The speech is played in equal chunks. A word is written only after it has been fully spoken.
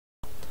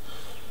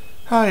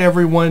Hi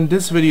everyone,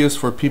 this video is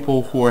for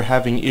people who are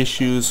having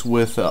issues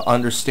with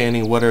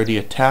understanding what are the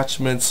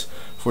attachments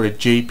for the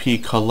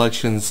JP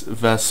Collections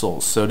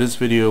vessels. So this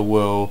video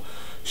will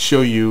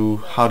show you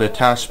how the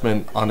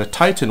attachment on the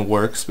Titan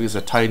works, because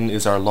the Titan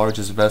is our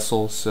largest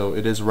vessel, so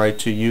it is right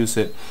to use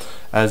it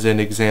as an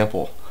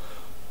example.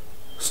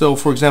 So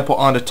for example,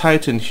 on the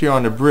Titan here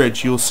on the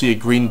bridge, you'll see a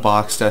green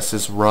box that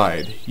says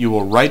Ride. You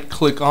will right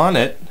click on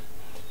it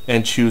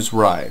and choose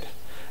Ride.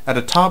 At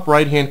the top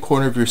right hand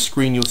corner of your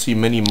screen, you'll see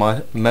many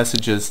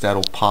messages that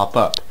will pop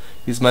up.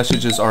 These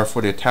messages are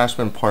for the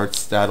attachment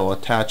parts that will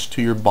attach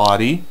to your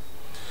body.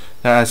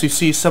 Now as you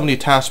see, some of the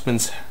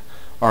attachments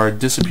are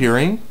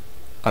disappearing.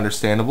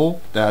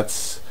 Understandable,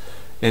 that's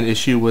an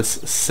issue with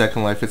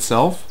Second Life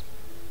itself.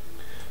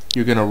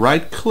 You're going to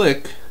right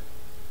click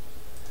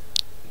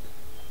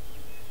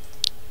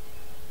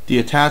the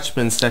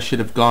attachments that should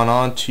have gone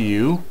on to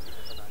you.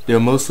 They'll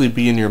mostly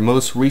be in your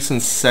most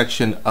recent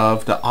section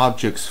of the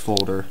objects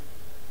folder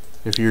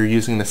if you're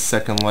using the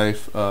Second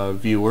Life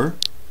viewer.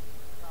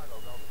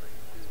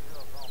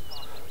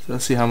 So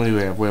let's see how many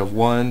we have. We have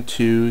 1,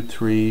 2,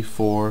 3,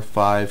 4,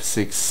 5,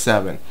 6,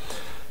 7.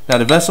 Now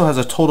the vessel has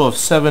a total of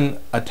 7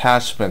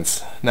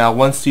 attachments. Now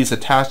once these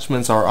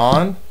attachments are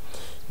on,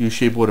 you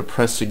should be able to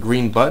press the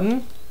green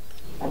button.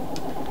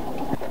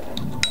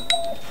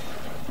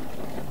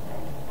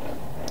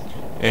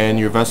 And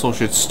your vessel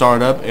should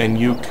start up and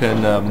you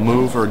can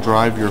move or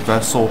drive your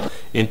vessel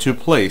into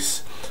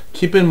place.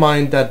 Keep in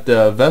mind that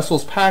the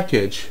vessel's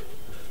package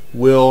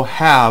will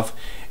have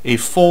a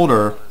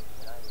folder,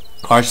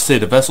 or I should say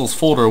the vessel's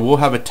folder will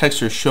have a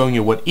texture showing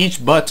you what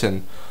each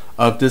button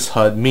of this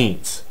HUD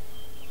means.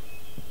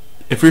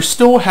 If you're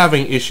still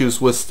having issues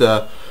with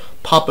the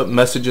pop-up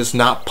messages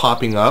not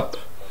popping up,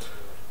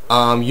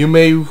 you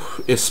may,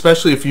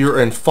 especially if you're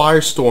in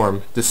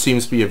Firestorm, this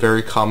seems to be a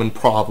very common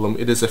problem.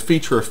 It is a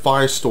feature of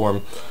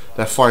Firestorm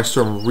that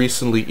Firestorm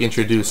recently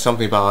introduced,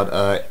 something about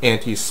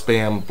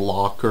anti-spam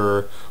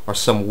blocker or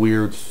some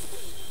weird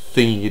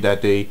thingy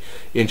that they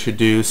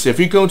introduced. If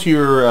you go to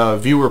your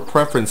viewer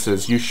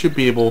preferences, you should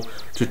be able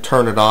to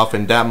turn it off,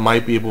 and that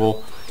might be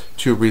able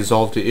to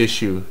resolve the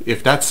issue.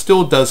 If that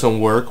still doesn't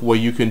work, what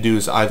you can do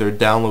is either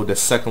download the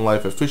Second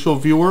Life official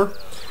viewer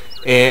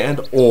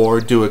or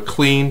do a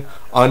clean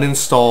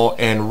uninstall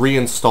and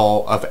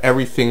reinstall of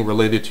everything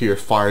related to your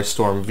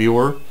Firestorm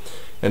viewer,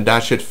 and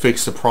that should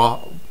fix the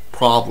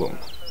problem.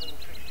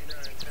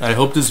 I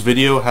hope this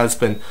video has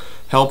been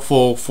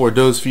helpful for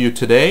those of you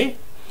today,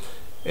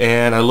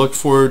 and I look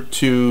forward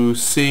to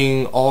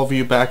seeing all of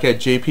you back at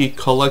JP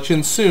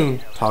Collections soon.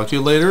 Talk to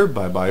you later.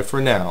 Bye bye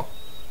for now.